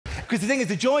Because the thing is,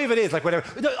 the joy of it is, like, whatever.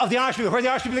 Of the Irish people, where are the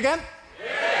Irish people again?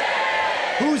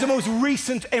 Yeah. Who's the most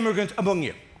recent immigrant among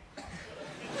you?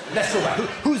 Let's go back.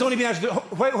 Who's only been out of the...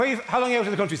 how long are you out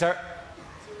of the country, sir?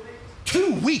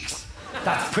 2 weeks.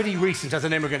 That's pretty recent as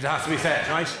an immigrant, it has to be said,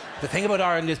 right? The thing about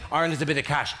Ireland is a bit of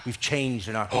cash. We've changed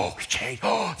in Ireland. Oh, we've changed.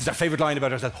 Oh, this is our favourite line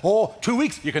about ourselves. Oh, 2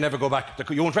 weeks, you can never go back.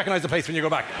 You won't recognise the place when you go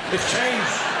back. It's changed.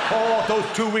 Oh, those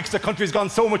 2 weeks, the country's gone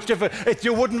so much different.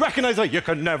 You wouldn't recognise it. You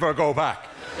can never go back.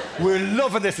 We're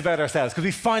loving this about ourselves because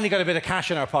we finally got a bit of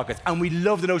cash in our pockets and we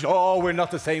love the notion, oh, we're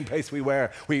not the same place we were.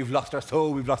 We've lost our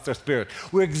soul, we've lost our spirit.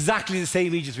 We're exactly the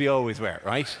same age as we always were,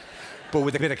 right? But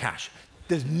with a bit of cash.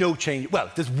 There's no change.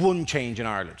 Well, there's one change in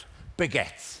Ireland.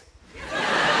 Baguettes.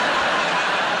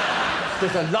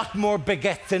 There's a lot more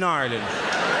baguettes in Ireland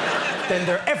than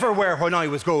there ever were when I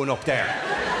was growing up there.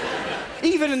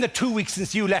 Even in the 2 weeks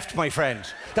since you left, my friend,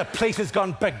 that place has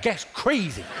gone baguette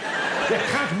crazy. You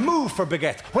can't move for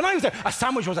baguettes. When I was there, a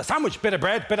sandwich was a sandwich. Bit of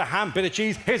bread, bit of ham, bit of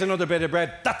cheese. Here's another bit of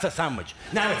bread. That's a sandwich.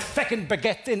 Now it's feckin'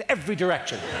 baguettes in every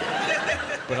direction.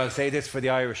 But I'll say this for the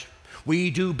Irish. We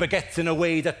do baguettes in a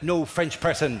way that no French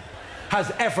person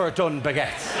has ever done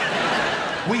baguettes.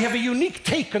 We have a unique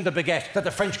take on the baguette that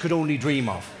the French could only dream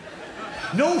of.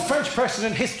 No French person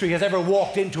in history has ever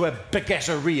walked into a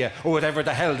baguetteria, or whatever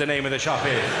the hell the name of the shop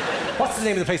is. What's the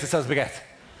name of the place that sells baguettes?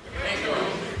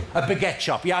 A baguette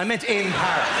shop. Yeah, I meant in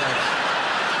Paris.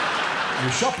 Right?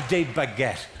 Le Shop des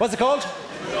Baguettes. What's it called?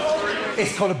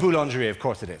 It's called a boulangerie, of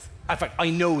course it is. In fact, I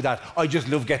know that. I just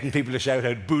love getting people to shout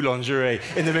out boulangerie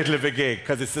in the middle of a gig,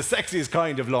 because it's the sexiest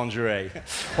kind of lingerie.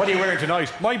 What are you wearing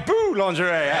tonight? My boo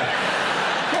lingerie.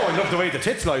 Oh, I love the way the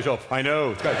tits light up. I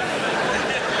know. It's good.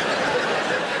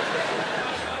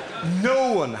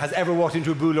 No one has ever walked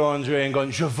into a boulangerie and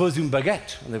gone, je veux une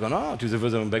baguette. And they've gone, ah, tu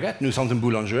veux une baguette? Nous sommes une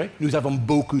boulangerie. Nous avons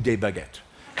beaucoup de baguettes.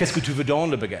 Qu'est-ce que tu veux dans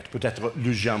la baguette? Peut-être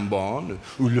le jambon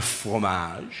ou le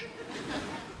fromage.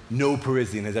 No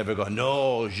Parisian has ever gone,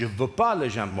 no, je veux pas le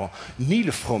jambon, ni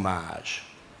le fromage.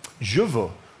 Je veux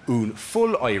un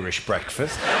full Irish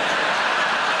breakfast.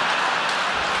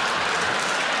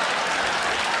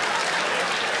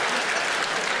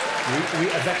 Oui,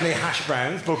 avec les hash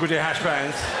browns, beaucoup de hash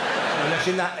browns.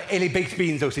 Et les baked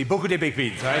beans aussi, beaucoup de baked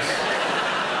beans, right?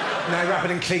 Now I wrap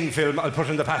it in cling film, I'll put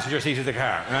it in the passenger seat of the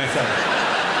car. Right, so.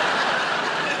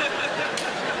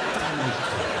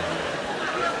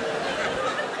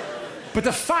 But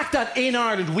the fact that in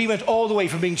Ireland we went all the way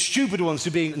from being stupid ones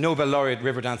to being Nobel laureate,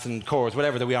 river dancing chorus,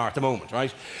 whatever that we are at the moment,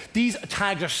 right? These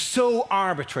tags are so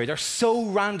arbitrary, they're so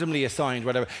randomly assigned,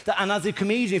 whatever. And as a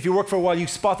comedian, if you work for a while, you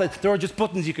spot that there are just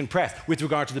buttons you can press with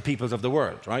regard to the peoples of the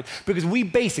world, right? Because we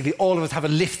basically, all of us have a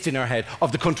list in our head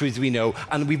of the countries we know,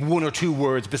 and we've 1 or 2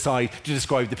 words beside to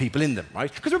describe the people in them,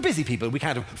 right? Because we're busy people, we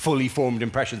can't have fully formed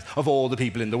impressions of all the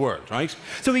people in the world, right?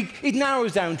 So it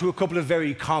narrows down to a couple of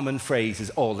very common phrases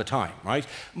all the time. Right?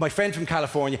 My friend from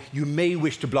California, you may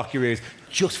wish to block your ears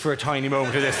just for a tiny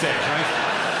moment at this stage,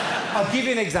 right? I'll give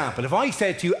you an example. If I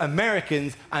said to you,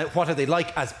 Americans, what are they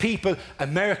like as people?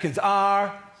 Americans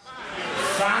are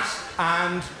fat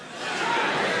and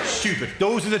stupid.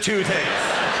 Those are the 2 things.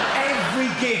 Every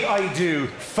gig I do,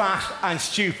 fat and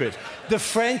stupid. The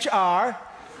French are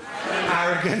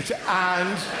arrogant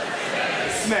and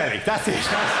smelly. That's it.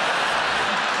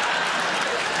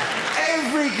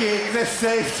 Every gig, the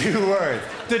same 2 words.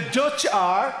 The Dutch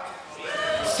are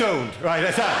stoned, right?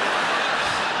 That's that.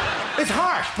 It's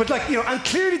harsh, but like, you know, and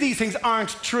clearly these things aren't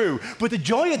true. But the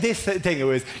joy of this thing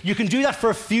is you can do that for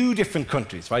a few different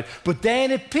countries, right? But then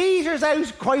it peters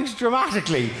out quite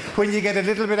dramatically when you get a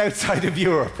little bit outside of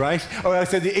Europe, right? Or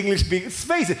outside the English speaking.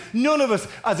 Face it, none of us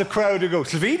as a crowd would go,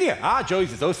 Slovenia? Ah,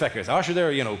 Jesus, those feckers. Ah, sure,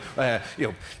 they're, you know,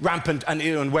 rampant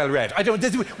and well-read.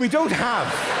 We don't have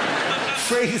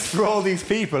phrases for all these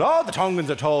people. Oh, the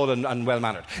Tongans are tall and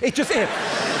well-mannered. It just...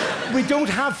 We don't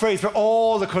have phrases for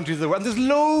all the countries of the world. And there's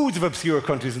loads of obscure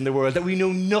countries in the world that we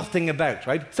know nothing about,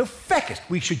 right? So feck it,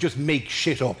 we should just make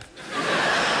shit up.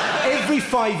 Every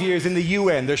 5 years in the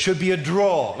UN, there should be a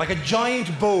draw, like a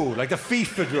giant bowl, like the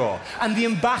FIFA draw. And the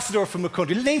ambassador from a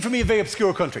country, name for me a very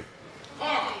obscure country.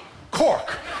 Cork.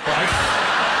 Cork, right?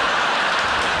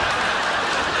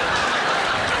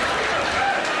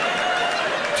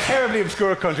 Terribly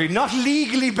obscure country, not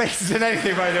legally based in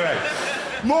anything, by the way.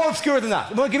 More obscure than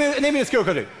that. Well, name me an obscure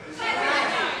country.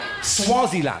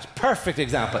 Swaziland, perfect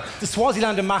example. The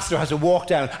Swaziland ambassador has to walk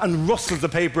down and rustles the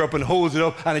paper up and holds it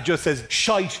up and it just says,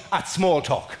 shite at small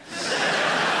talk.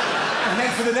 And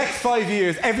then for the next 5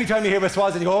 years, every time you hear about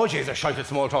Swaziland, you go, oh, jeez, there's shite at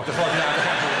small talk. The Swaziland.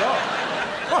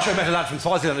 Oh, sure, I met a lad from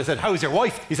Swaziland. I said, how's your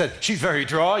wife? He said, she's very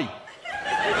dry.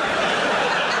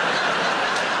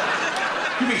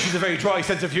 You mean she's a very dry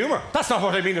sense of humour? That's not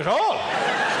what I mean at all.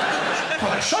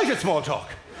 Well, I shite at small talk.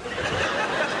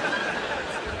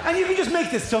 And you can just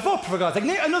make this stuff up, for God's sake.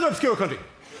 Name another obscure country.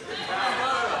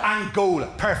 Angola,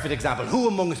 perfect example. Who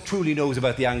among us truly knows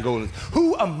about the Angolans?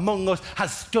 Who among us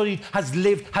has studied, has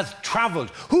lived, has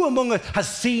travelled? Who among us has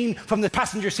seen from the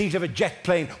passenger seat of a jet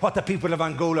plane what the people of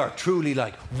Angola are truly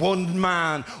like? One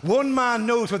man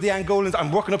knows what the Angolans...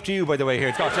 I'm working up to you, by the way,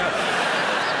 here, Scott.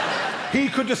 He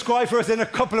could describe for us in a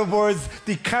couple of words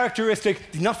the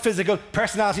characteristic, the not physical,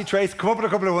 personality traits, come up with a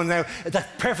couple of ones now,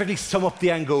 that perfectly sum up the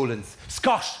Angolans.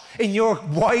 Scott, in your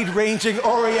wide-ranging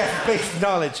RAF-based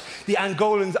knowledge, the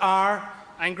Angolans are...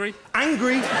 Angry.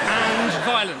 Angry and...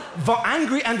 Violent.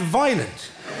 Angry and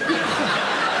violent.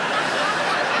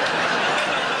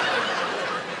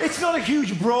 It's not a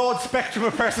huge, broad spectrum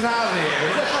of personality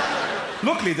here.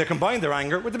 Luckily, they combine their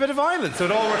anger with a bit of violence, so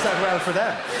it all works out well for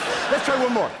them. Let's try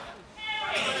one more.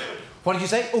 What did you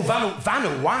say? Oh,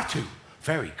 Vanuatu.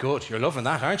 Very good. You're loving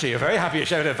that, aren't you? You're very happy you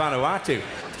shouted Vanuatu.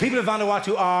 The people of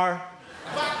Vanuatu are...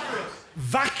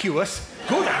 Vacuous.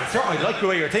 Good answer. I like the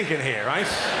way you're thinking here, right?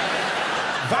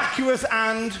 Vacuous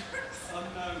and...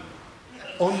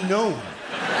 Unknown.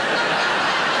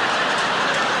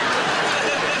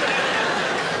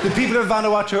 The people of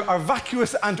Vanuatu are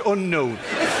vacuous and unknown.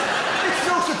 It's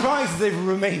no surprise that they've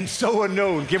remained so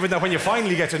unknown, given that when you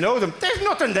finally get to know them, there's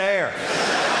nothing there.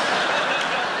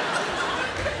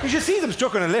 You should see them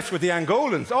stuck on a lift with the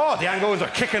Angolans. Oh, the Angolans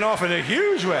are kicking off in a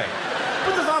huge way.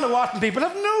 But the Vanuatuan people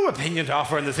have no opinion to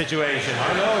offer in the situation.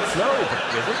 I know it's slow,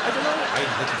 but is it? I don't know. I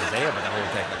have nothing to say about the whole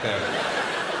thing.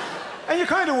 And you're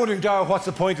kind of wondering, Dara, what's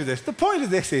the point of this? The point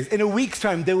of this is, in a week's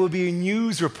time, there will be a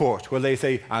news report where they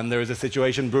say, and there's a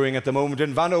situation brewing at the moment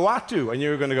in Vanuatu. And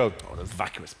you're going to go, oh, those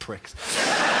vacuous pricks.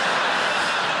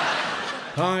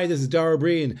 Hi, this is Dara Ó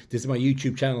Briain. This is my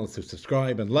YouTube channel, so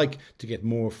subscribe and like to get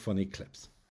more funny clips.